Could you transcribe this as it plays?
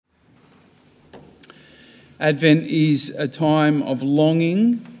Advent is a time of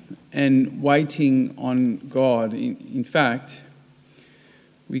longing and waiting on God. In fact,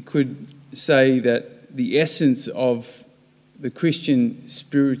 we could say that the essence of the Christian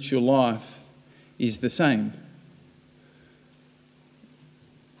spiritual life is the same.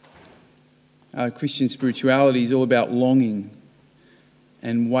 Our Christian spirituality is all about longing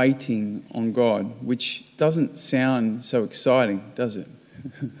and waiting on God, which doesn't sound so exciting, does it?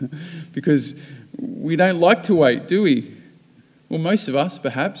 Because we don't like to wait, do we? Well, most of us,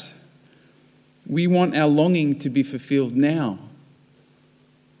 perhaps. We want our longing to be fulfilled now.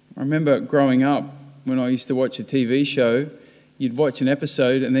 I remember growing up, when I used to watch a TV show, you'd watch an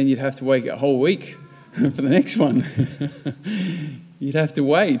episode and then you'd have to wait a whole week for the next one. You'd have to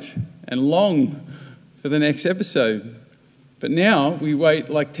wait and long for the next episode. But now we wait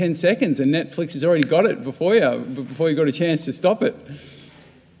like 10 seconds and Netflix has already got it before you got a chance to stop it.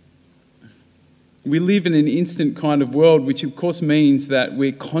 We live in an instant kind of world, which of course means that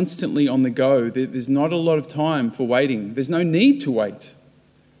we're constantly on the go. There's not a lot of time for waiting. There's no need to wait.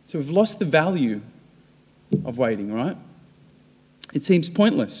 So we've lost the value of waiting, right? It seems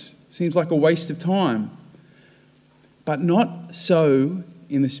pointless. It seems like a waste of time. But not so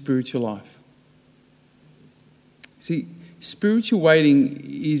in the spiritual life. See, spiritual waiting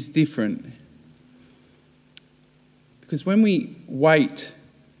is different. Because when we wait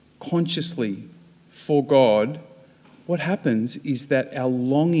consciously for God, what happens is that our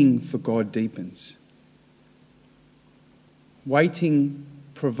longing for God deepens. Waiting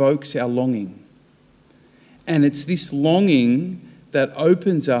provokes our longing. And it's this longing that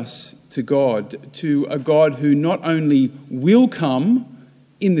opens us to God, to a God who not only will come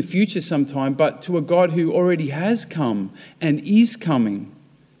in the future sometime, but to a God who already has come and is coming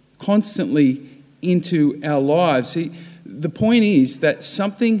constantly into our lives. See, the point is that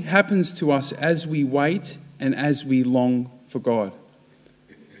something happens to us as we wait and as we long for God.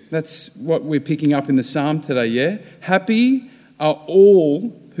 That's what we're picking up in the psalm today, yeah? Happy are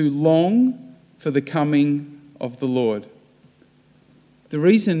all who long for the coming of the Lord. The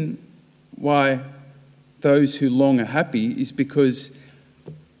reason why those who long are happy is because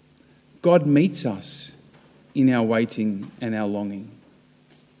God meets us in our waiting and our longing.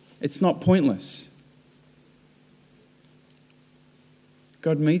 It's not pointless.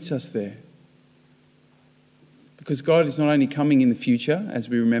 God meets us there. Because God is not only coming in the future, as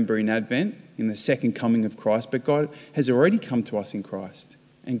we remember in Advent, in the second coming of Christ, but God has already come to us in Christ.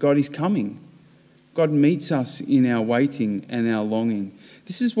 And God is coming. God meets us in our waiting and our longing.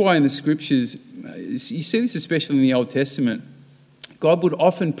 This is why in the Scriptures, you see this especially in the Old Testament, God would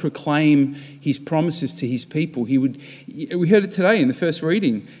often proclaim his promises to his people. We heard it today in the first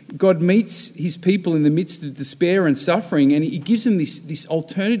reading. God meets his people in the midst of despair and suffering, and he gives them this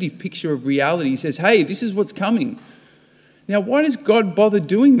alternative picture of reality. He says, hey, this is what's coming. Now, why does God bother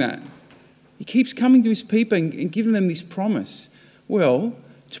doing that? He keeps coming to his people and giving them this promise. Well,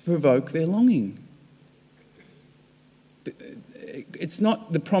 to provoke their longing. It's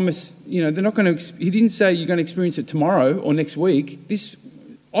not the promise, they're not going to, he didn't say you're going to experience it tomorrow or next week.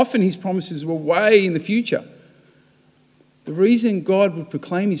 Often his promises were way in the future. The reason God would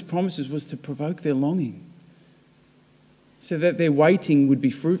proclaim his promises was to provoke their longing, so that their waiting would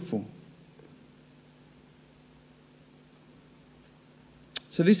be fruitful.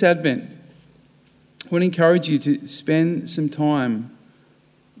 So this Advent, I want to encourage you to spend some time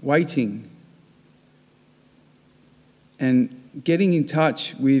waiting and getting in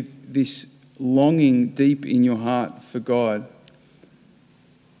touch with this longing deep in your heart for God.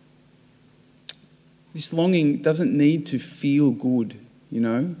 This longing doesn't need to feel good,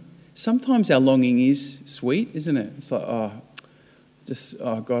 Sometimes our longing is sweet, isn't it? It's like,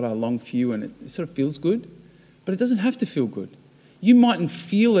 God, I long for you, and it sort of feels good. But it doesn't have to feel good. You mightn't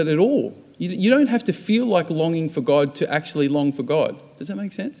feel it at all. You don't have to feel like longing for God to actually long for God. Does that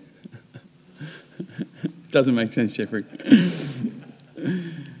make sense? Doesn't make sense, Jeffrey.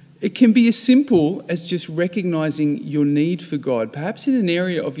 It can be as simple as just recognizing your need for God, perhaps in an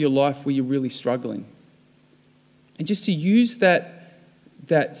area of your life where you're really struggling. And just to use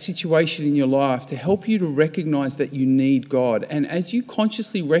that situation in your life to help you to recognize that you need God. And as you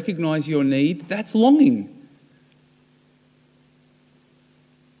consciously recognize your need, that's longing.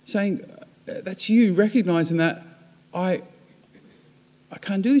 Saying, that's you recognizing that I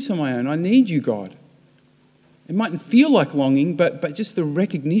can't do this on my own. I need you, God. It mightn't feel like longing, but just the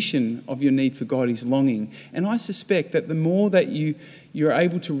recognition of your need for God is longing. And I suspect that the more that you're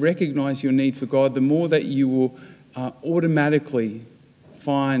able to recognize your need for God, the more that you will automatically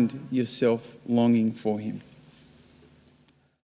find yourself longing for him.